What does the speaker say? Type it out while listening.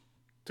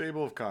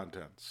Table of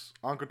Contents.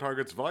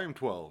 Oncotargets Volume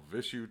 12,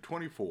 Issue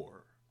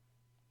 24.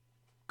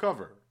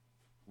 Cover.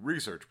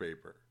 Research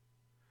paper.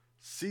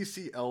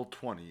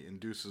 CCL20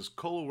 induces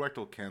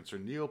colorectal cancer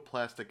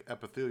neoplastic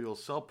epithelial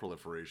cell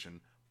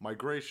proliferation,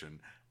 migration,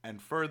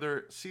 and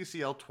further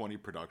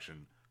CCL20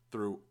 production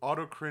through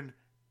autocrine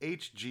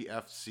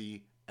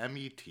HGFC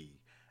MET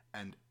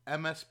and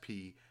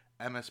MSP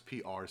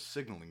MSPR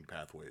signaling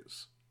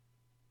pathways.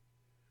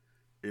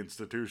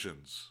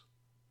 Institutions: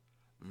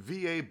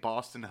 VA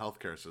Boston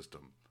Healthcare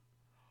System,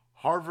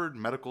 Harvard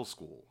Medical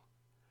School,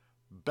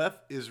 Beth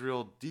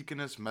Israel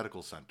Deaconess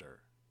Medical Center,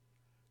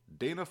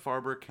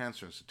 Dana-Farber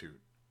Cancer Institute,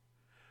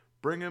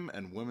 Brigham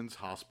and Women's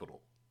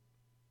Hospital.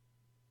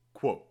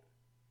 Quote,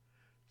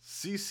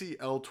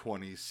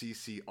 CCL20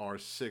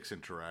 CCR6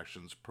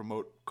 interactions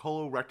promote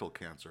colorectal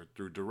cancer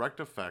through direct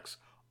effects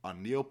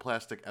on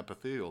neoplastic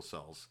epithelial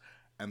cells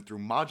and through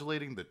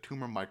modulating the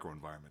tumor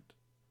microenvironment.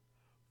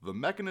 The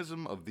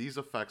mechanism of these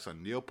effects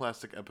on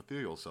neoplastic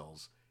epithelial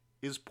cells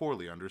is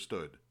poorly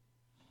understood.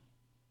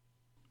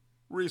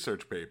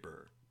 Research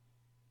paper.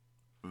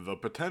 The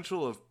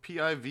potential of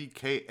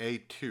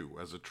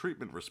PIVKA2 as a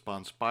treatment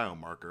response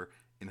biomarker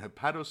in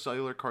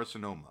hepatocellular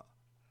carcinoma,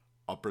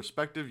 a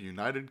prospective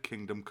United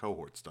Kingdom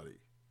cohort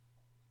study.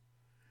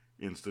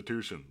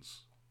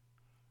 Institutions: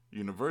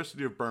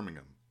 University of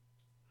Birmingham,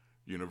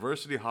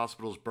 University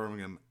Hospitals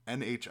Birmingham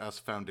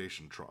NHS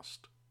Foundation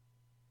Trust.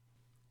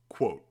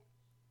 Quote,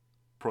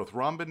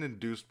 prothrombin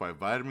induced by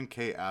vitamin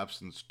K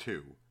absence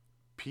 2,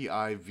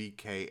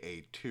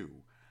 PIVKA2,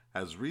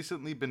 has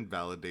recently been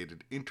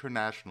validated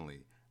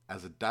internationally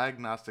as a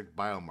diagnostic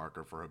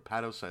biomarker for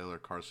hepatocellular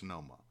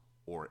carcinoma,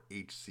 or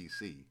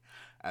HCC,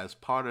 as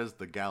part of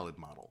the GALID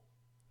model.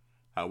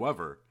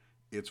 However,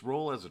 its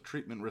role as a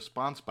treatment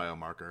response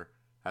biomarker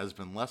has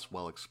been less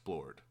well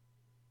explored.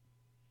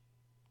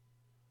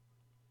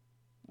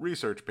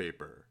 Research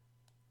paper.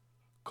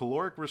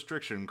 Caloric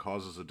restriction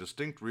causes a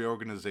distinct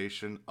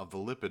reorganization of the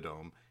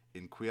lipidome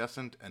in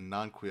quiescent and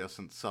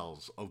non-quiescent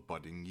cells of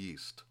budding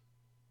yeast.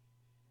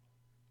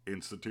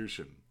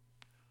 Institution: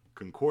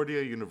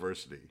 Concordia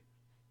University.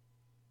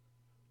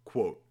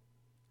 Quote,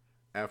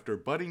 after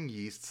budding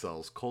yeast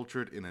cells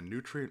cultured in a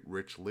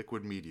nutrient-rich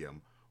liquid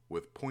medium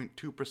with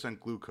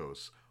 0.2%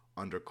 glucose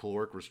under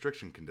caloric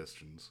restriction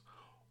conditions,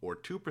 or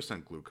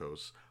 2%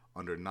 glucose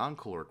under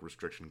non-caloric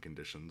restriction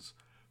conditions,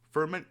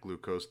 ferment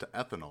glucose to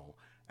ethanol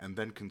and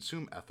then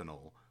consume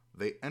ethanol,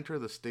 they enter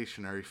the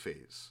stationary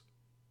phase.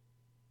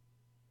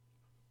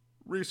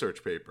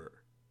 Research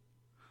paper.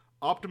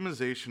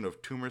 Optimization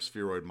of tumor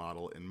spheroid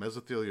model in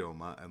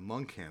mesothelioma and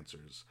lung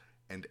cancers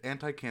and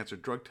anti-cancer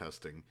drug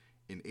testing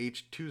in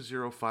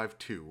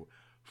H2052-484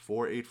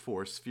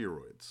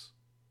 spheroids.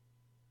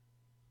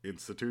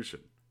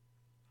 Institution: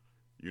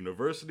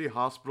 University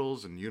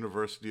Hospitals and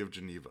University of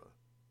Geneva.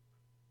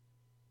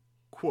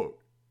 Quote,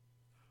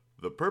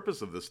 the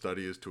purpose of this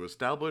study is to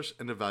establish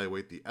and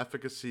evaluate the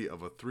efficacy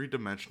of a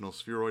three-dimensional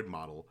spheroid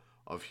model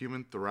of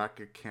human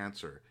thoracic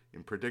cancer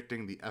in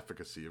predicting the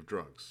efficacy of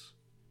drugs.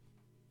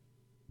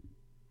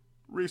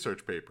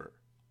 Research paper.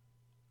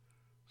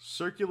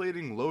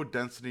 Circulating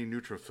low-density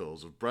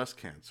neutrophils of breast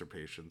cancer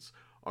patients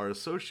are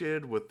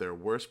associated with their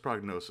worst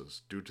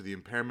prognosis due to the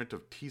impairment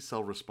of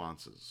T-cell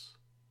responses.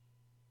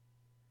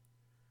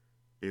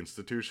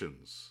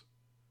 Institutions: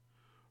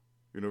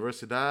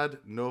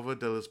 Universidade Nova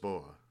de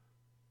Lisboa,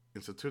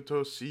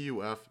 Instituto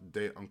CUF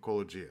de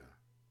Oncologia.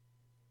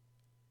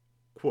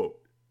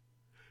 Quote,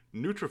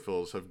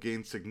 neutrophils have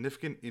gained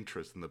significant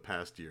interest in the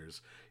past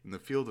years in the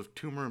field of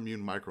tumor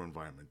immune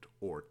microenvironment,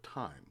 or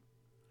TIME.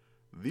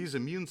 These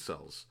immune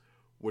cells,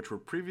 which were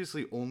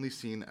previously only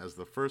seen as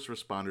the first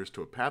responders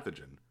to a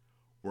pathogen,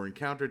 were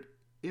encountered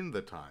in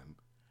the TIME,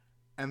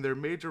 and their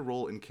major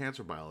role in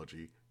cancer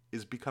biology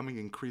is becoming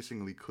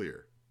increasingly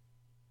clear.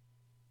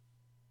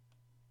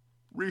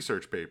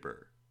 Research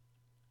paper.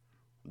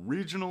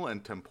 Regional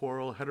and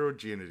temporal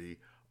heterogeneity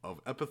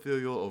of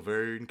epithelial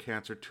ovarian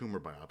cancer tumor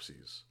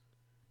biopsies.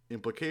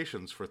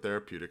 Implications for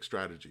therapeutic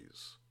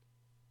strategies.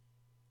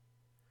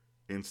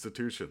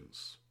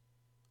 Institutions: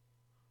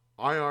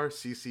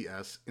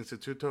 IRCCS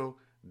Instituto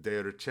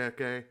de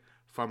Ricerche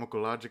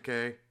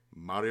Farmacologiche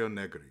Mario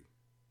Negri,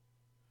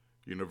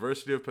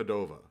 University of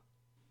Padova,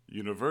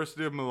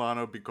 University of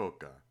Milano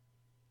Bicocca,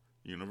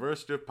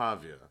 University of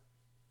Pavia,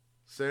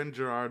 San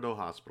Gerardo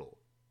Hospital.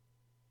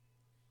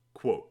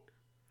 Quote,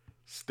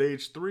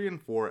 Stage 3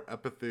 and 4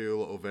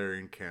 epithelial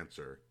ovarian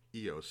cancer,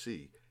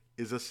 EOC,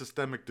 is a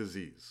systemic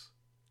disease.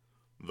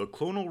 The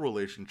clonal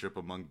relationship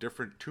among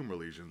different tumor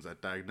lesions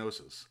at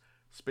diagnosis,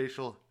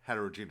 spatial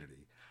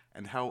heterogeneity,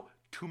 and how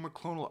tumor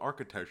clonal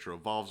architecture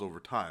evolves over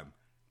time,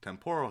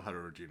 temporal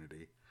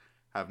heterogeneity,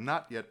 have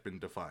not yet been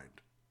defined.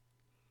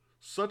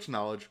 Such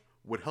knowledge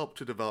would help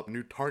to develop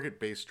new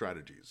target-based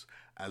strategies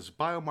as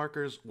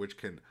biomarkers which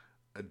can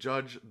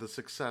adjudge the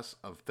success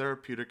of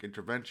therapeutic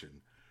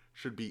intervention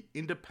should be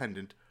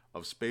independent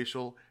of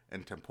spatial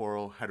and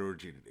temporal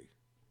heterogeneity.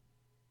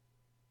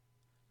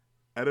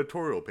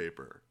 Editorial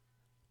paper.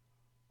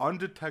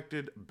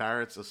 Undetected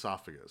Barrett's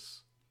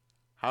esophagus.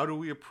 How do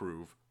we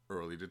improve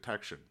early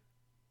detection.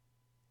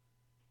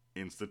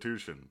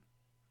 Institution: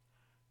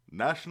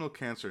 National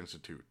Cancer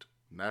Institute,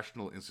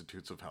 National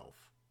Institutes of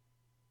Health.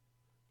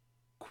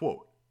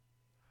 Quote,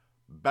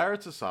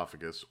 Barrett's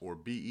esophagus, or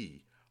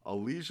BE, a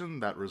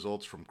lesion that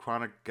results from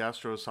chronic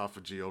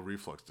gastroesophageal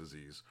reflux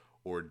disease,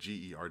 or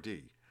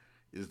GERD,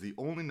 is the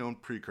only known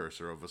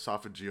precursor of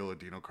esophageal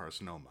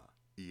adenocarcinoma,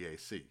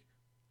 EAC.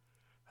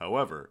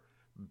 However,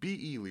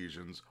 BE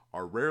lesions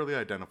are rarely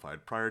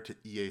identified prior to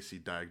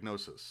EAC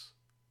diagnosis.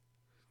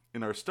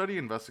 In our study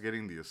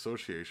investigating the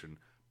association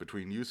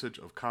between usage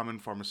of common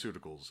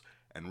pharmaceuticals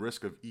and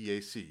risk of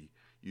EAC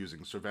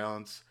using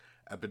surveillance,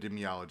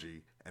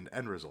 epidemiology, and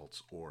end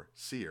results, or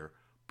SEER,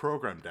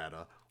 program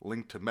data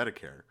linked to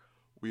Medicare,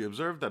 we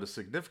observed that a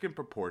significant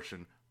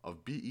proportion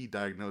of BE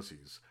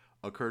diagnoses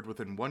occurred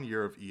within 1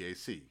 year of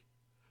EAC,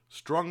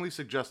 strongly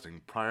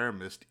suggesting prior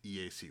missed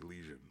EAC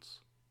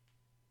lesions.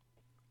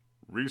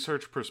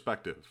 Research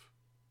perspective: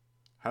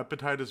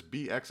 Hepatitis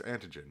B-X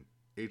antigen,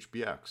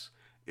 HBx,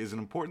 is an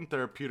important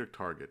therapeutic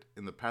target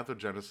in the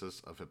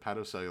pathogenesis of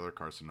hepatocellular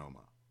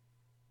carcinoma.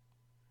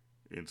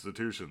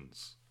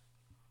 Institutions: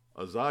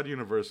 Azad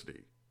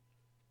University,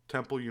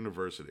 Temple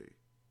University.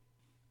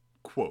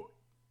 Quote,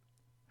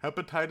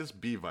 Hepatitis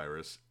B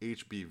virus,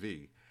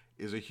 HBV,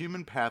 is a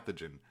human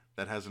pathogen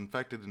that has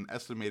infected an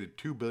estimated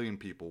 2 billion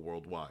people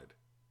worldwide.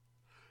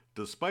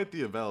 Despite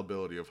the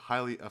availability of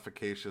highly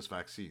efficacious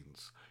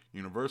vaccines,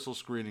 universal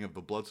screening of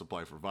the blood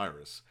supply for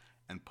virus,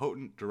 and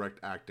potent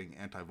direct-acting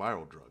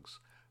antiviral drugs,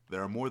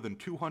 there are more than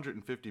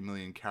 250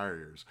 million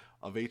carriers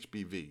of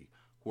HBV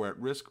who are at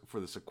risk for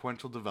the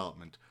sequential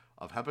development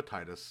of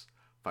hepatitis,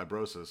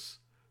 fibrosis,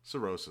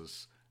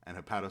 cirrhosis, and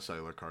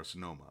hepatocellular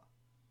carcinoma.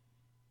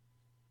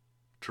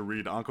 To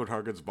read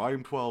Oncotarget's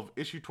Volume 12,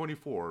 Issue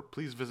 24,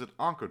 please visit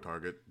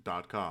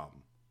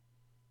Oncotarget.com.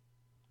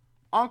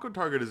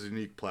 Oncotarget is a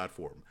unique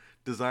platform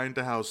designed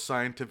to house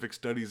scientific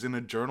studies in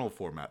a journal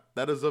format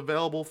that is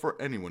available for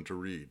anyone to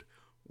read,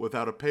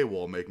 without a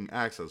paywall making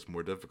access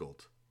more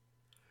difficult.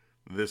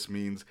 This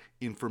means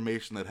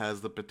information that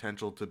has the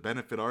potential to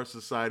benefit our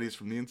societies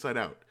from the inside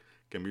out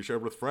can be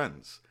shared with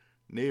friends,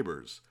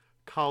 neighbors,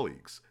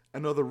 colleagues,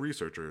 and other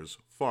researchers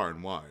far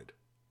and wide.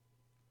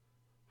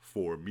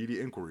 For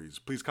media inquiries,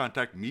 please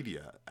contact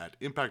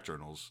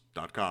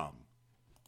media@impactjournals.com.